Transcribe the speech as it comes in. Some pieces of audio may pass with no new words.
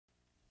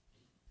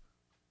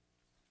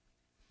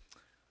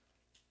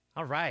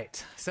All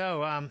right.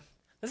 So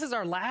this is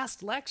our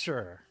last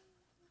lecture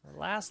of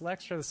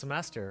the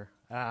semester.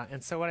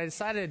 And so what I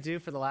decided to do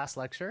for the last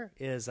lecture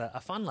is a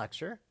fun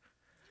lecture.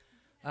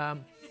 I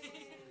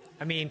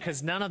mean,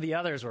 because none of the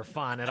others were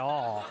fun at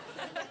all.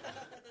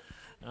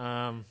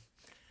 No,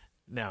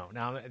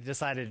 I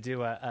decided to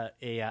do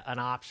an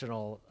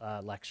optional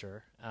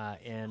lecture,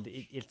 and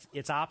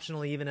it's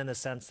optional even in the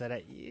sense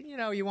that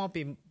you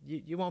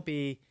won't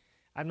be.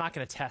 I'm not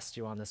going to test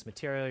you on this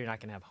material. You're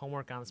not going to have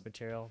homework on this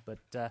material, but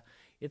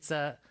it's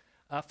a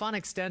fun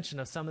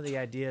extension of some of the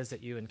ideas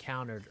that you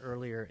encountered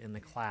earlier in the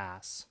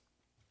class,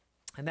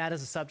 and that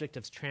is the subject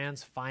of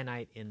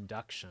transfinite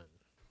induction.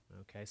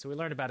 Okay, so we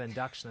learned about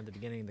induction at the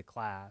beginning of the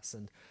class,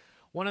 and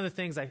one of the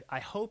things I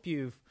hope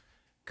you've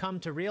come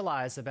to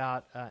realize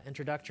about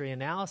introductory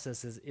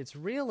analysis is it's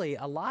really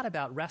a lot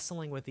about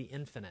wrestling with the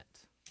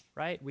infinite,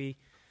 right? We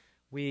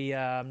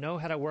know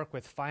how to work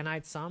with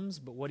finite sums,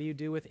 but what do you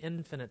do with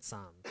infinite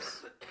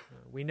sums?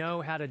 We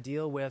know how to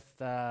deal with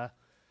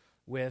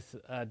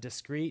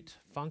discrete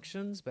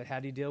functions, but how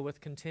do you deal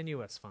with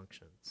continuous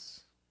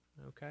functions?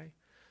 Okay,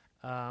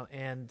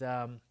 and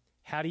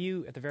how do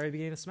you, at the very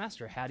beginning of the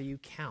semester, how do you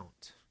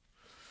count?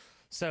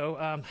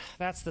 So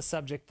that's the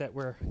subject that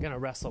we're going to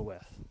wrestle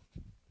with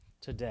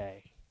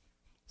today.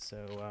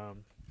 So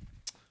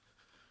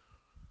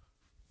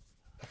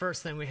the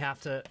first thing we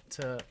have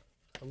to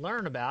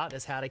learn about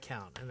is how to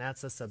count, and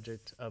that's the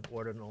subject of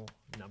ordinal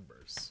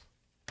numbers.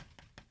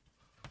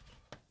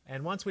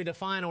 And once we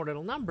define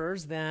ordinal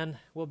numbers, then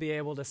we'll be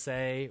able to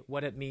say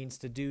what it means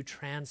to do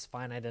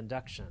transfinite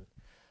induction.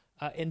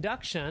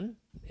 Induction,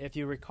 if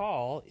you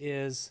recall,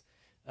 is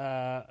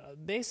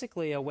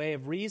basically a way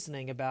of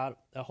reasoning about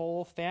a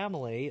whole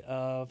family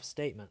of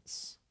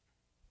statements.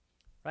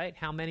 Right?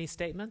 How many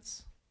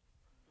statements?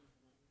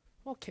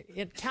 Well,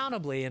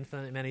 countably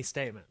infinite many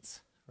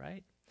statements,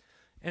 right?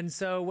 And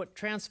so what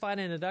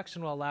transfinite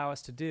induction will allow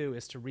us to do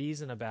is to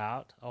reason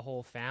about a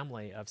whole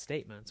family of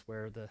statements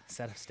where the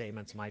set of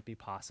statements might be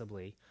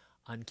possibly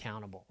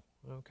uncountable,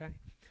 okay?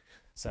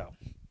 So,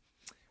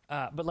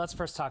 but let's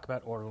first talk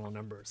about ordinal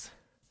numbers.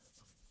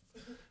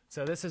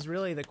 So this is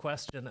really the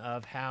question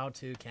of how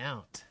to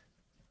count.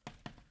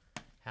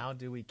 How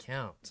do we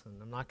count?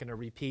 And I'm not going to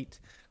repeat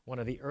one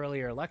of the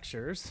earlier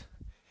lectures,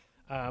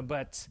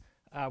 but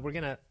we're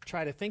going to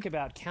try to think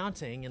about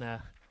counting in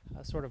a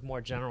sort of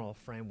more general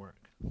framework.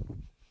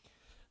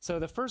 So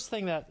the first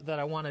thing that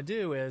I want to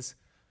do is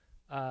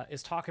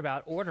talk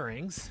about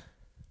orderings,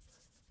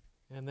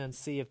 and then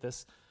see if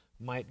this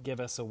might give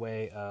us a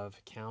way of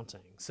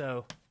counting.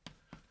 So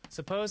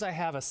suppose I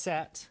have a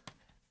set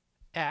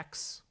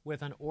X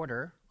with an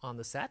order on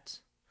the set,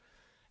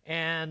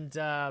 and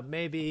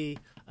maybe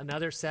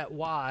another set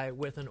Y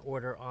with an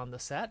order on the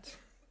set.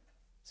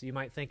 So you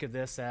might think of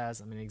this as,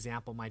 an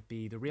example might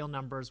be the real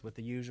numbers with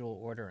the usual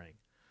ordering,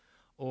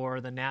 or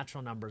the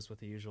natural numbers with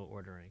the usual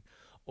ordering,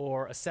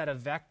 or a set of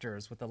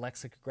vectors with the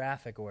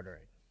lexicographic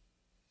ordering.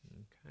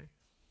 Okay.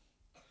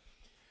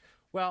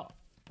 Well,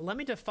 let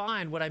me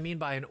define what I mean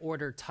by an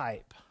order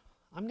type.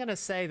 I'm going to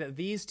say that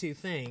these two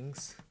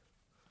things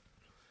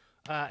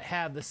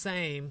have the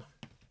same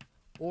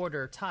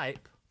order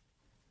type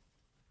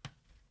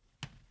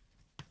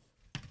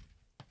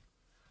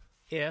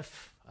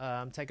if,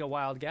 take a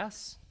wild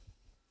guess,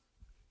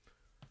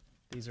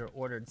 these are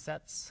ordered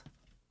sets.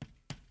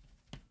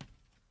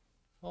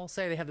 We'll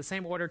say they have the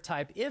same order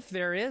type if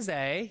there is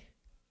a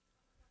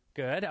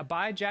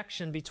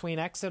bijection between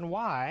x and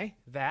y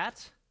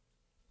that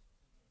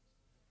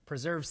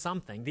preserves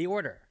something, the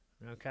order,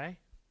 okay?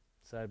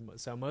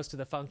 So most of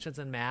the functions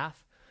in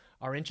math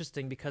are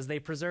interesting because they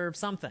preserve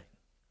something,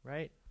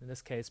 right? In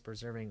this case,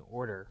 preserving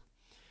order.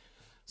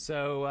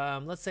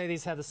 So let's say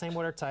these have the same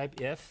order type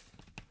if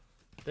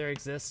there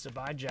exists a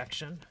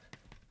bijection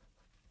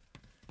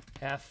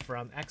f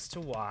from x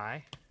to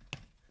y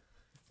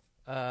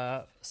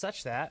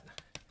such that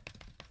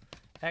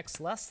x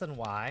less than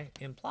y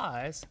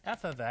implies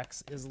f of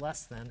x is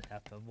less than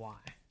f of y.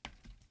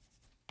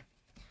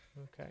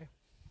 Okay.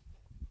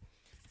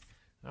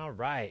 All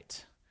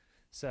right.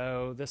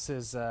 So this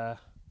is,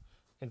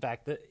 in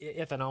fact, the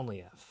if and only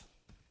if.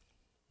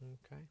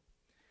 Okay.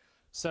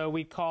 So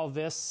we call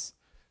this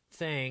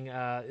thing,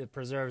 it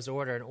preserves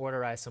order, an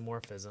order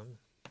isomorphism.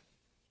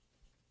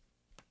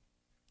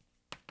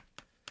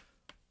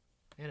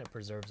 And it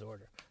preserves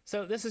order.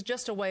 So this is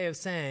just a way of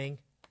saying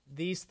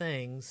these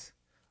things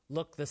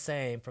look the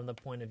same from the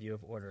point of view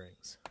of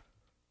orderings.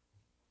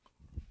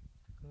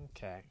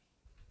 Okay.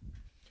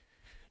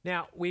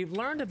 Now, we've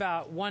learned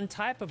about one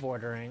type of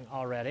ordering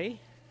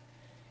already,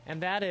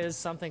 and that is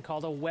something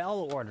called a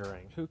well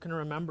ordering. Who can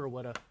remember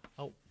what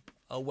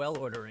a well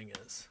ordering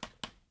is?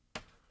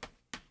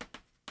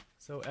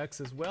 So X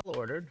is well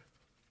ordered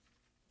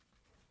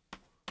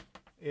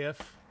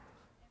if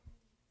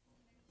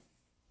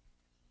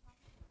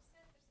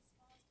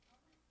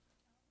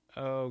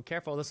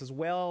careful, this is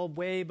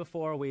way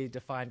before we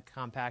defined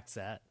compact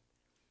set.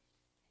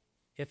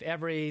 If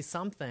every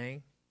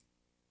something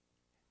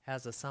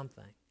has a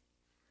something.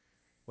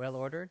 Well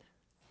ordered?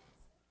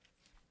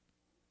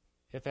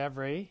 if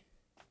every,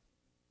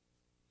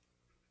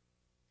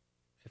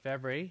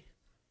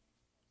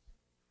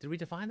 did we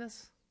define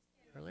this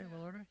earlier,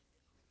 well ordering?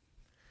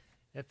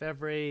 If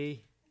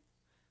every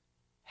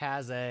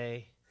has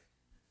a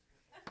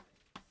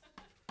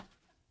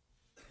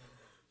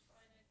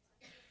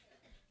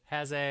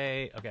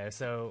okay,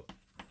 so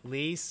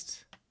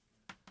least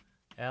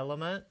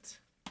element,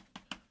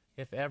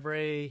 if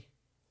every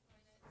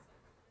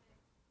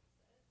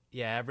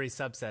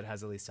subset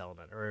has a least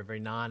element, or every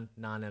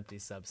non-empty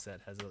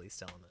subset has a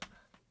least element.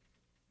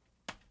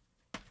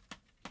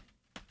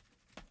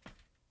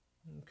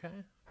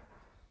 Okay.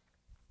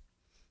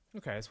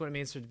 Okay, that's what it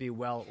means to be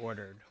well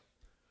ordered.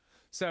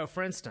 So,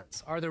 for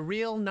instance, are the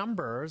real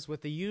numbers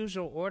with the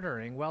usual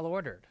ordering well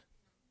ordered?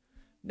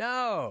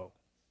 No,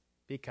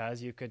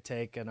 because you could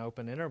take an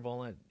open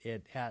interval and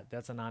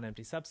that's a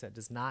non-empty subset,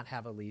 does not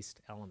have a least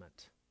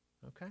element.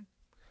 Okay.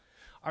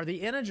 Are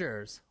the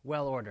integers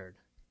well ordered?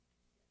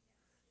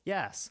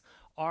 Yes.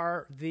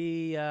 Are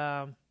the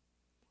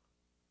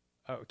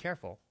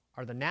careful.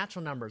 Are the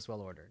natural numbers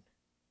well ordered?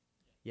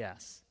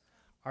 Yes.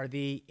 Are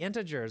the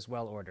integers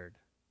well ordered?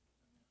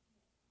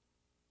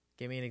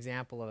 Give me an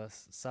example of a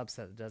subset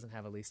that doesn't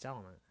have a least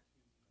element.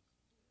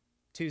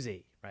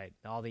 2z, right?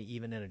 All the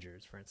even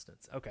integers, for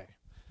instance. Okay,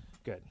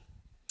 good.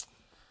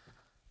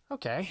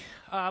 Okay,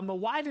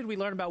 why did we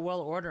learn about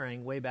well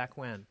ordering way back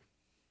when?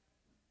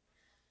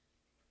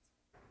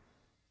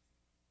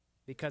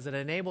 Because it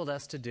enabled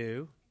us to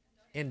do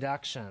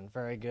induction.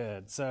 Very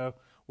good. So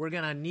we're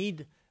going to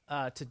need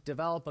to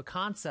develop a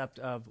concept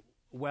of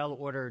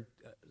well-ordered,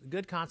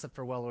 good concept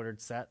for well-ordered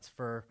sets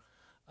for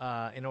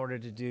in order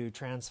to do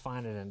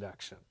transfinite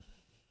induction.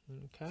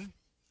 Okay.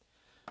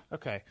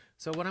 Okay.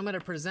 So what I'm going to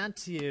present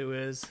to you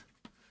is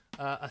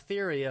a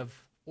theory of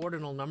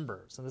ordinal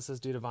numbers, and this is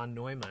due to von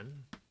Neumann,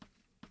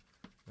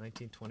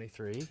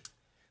 1923.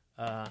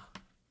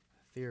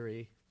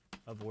 Theory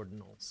of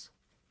ordinals.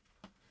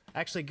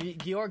 Actually,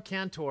 Georg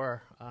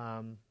Cantor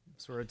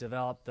sort of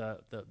developed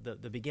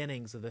the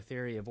beginnings of the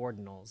theory of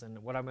ordinals, and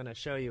what I'm going to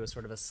show you is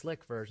sort of a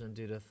slick version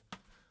due to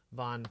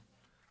von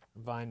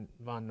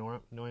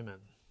Neumann.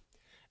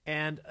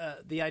 And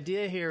the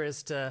idea here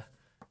is to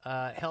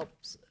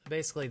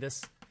basically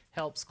this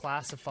helps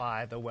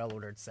classify the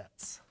well-ordered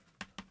sets.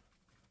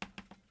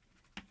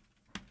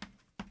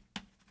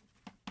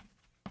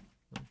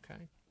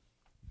 Okay.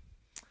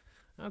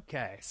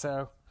 Okay,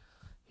 so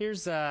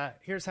here's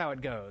how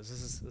it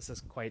goes. This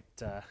is quite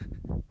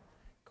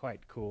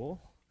cool.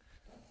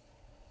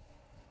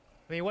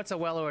 I mean, what's a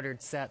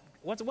well-ordered set?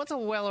 What's a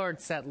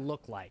well-ordered set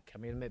look like? I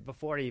mean,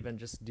 before I even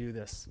just do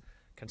this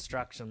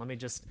construction, let me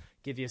just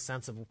give you a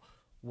sense of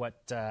what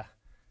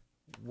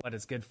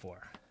it's good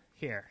for.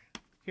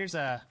 Here's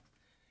a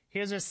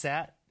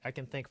set. I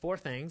can think four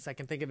things. I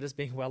can think of it as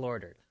being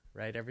well-ordered,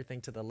 right? Everything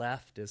to the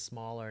left is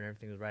smaller and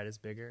everything to the right is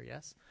bigger,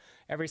 yes?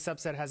 Every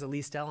subset has a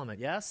least element,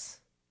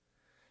 yes?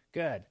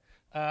 Good.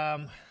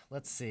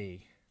 Let's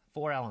see.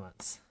 4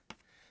 elements.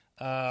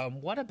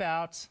 What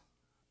about,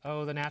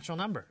 the natural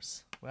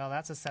numbers? Well,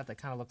 that's a set that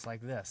kind of looks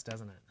like this,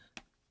 doesn't it?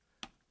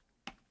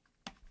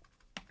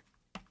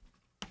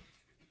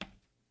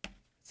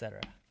 Etc.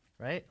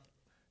 Right? ...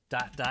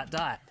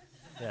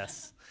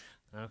 Yes.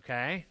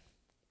 Okay.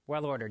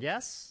 Well-ordered,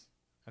 yes?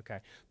 Okay.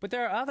 But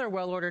there are other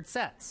well-ordered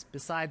sets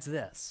besides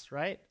this,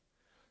 right?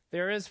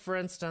 There is, for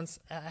instance,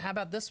 how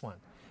about this one?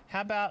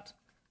 How about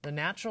the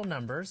natural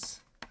numbers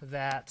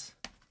that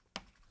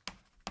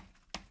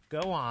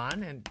go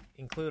on and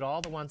include all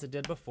the ones it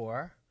did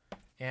before,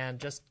 and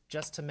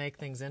just to make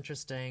things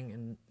interesting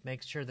and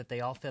make sure that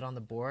they all fit on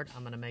the board,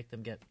 I'm going to make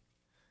them get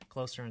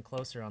closer and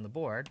closer on the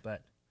board,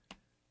 but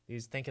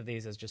think of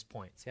these as just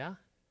points, yeah?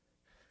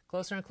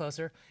 Closer and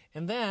closer.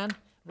 And then,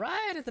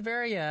 right at the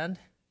very end,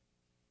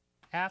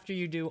 after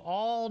you do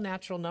all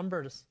natural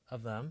numbers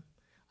of them,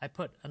 I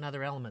put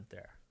another element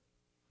there.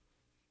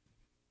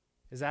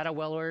 Is that a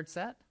well-ordered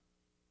set?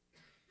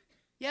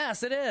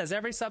 Yes, it is.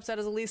 Every subset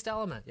is a least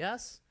element,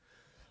 yes?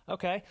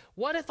 Okay.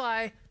 What if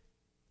I,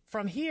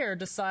 from here,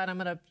 decide I'm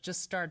going to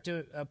just start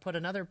to put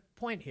another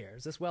point here?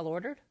 Is this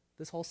well-ordered,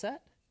 this whole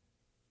set?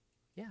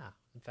 Yeah.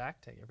 In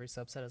fact, take every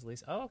subset as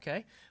least. Oh,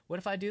 okay. What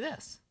if I do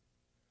this?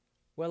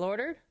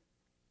 Well-ordered?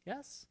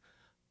 Yes?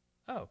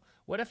 Oh.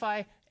 What if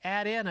I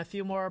add in a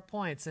few more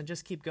points and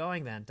just keep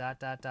going then? ...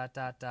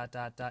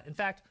 In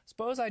fact,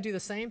 suppose I do the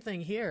same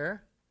thing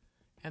here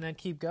and then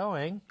keep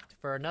going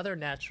for another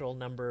natural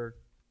number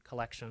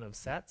collection of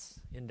sets,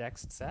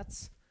 indexed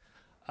sets.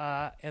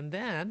 And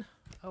then,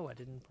 I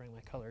didn't bring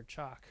my colored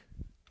chalk.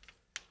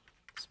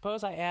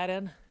 Suppose I add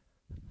in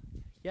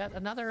yet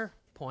another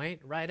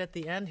point right at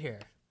the end here.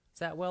 Is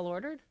that well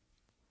ordered?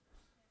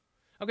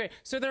 Okay,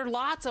 so there's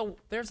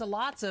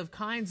lots of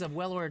kinds of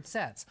well-ordered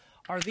sets.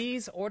 Are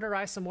these order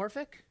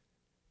isomorphic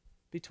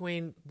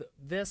between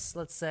this,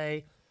 let's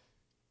say,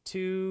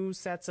 2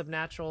 sets of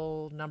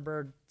natural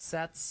numbered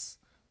sets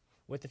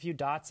with a few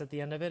dots at the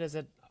end of it? Is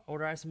it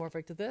order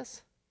isomorphic to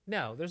this?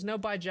 No, there's no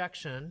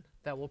bijection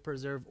that will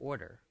preserve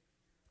order.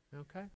 Okay?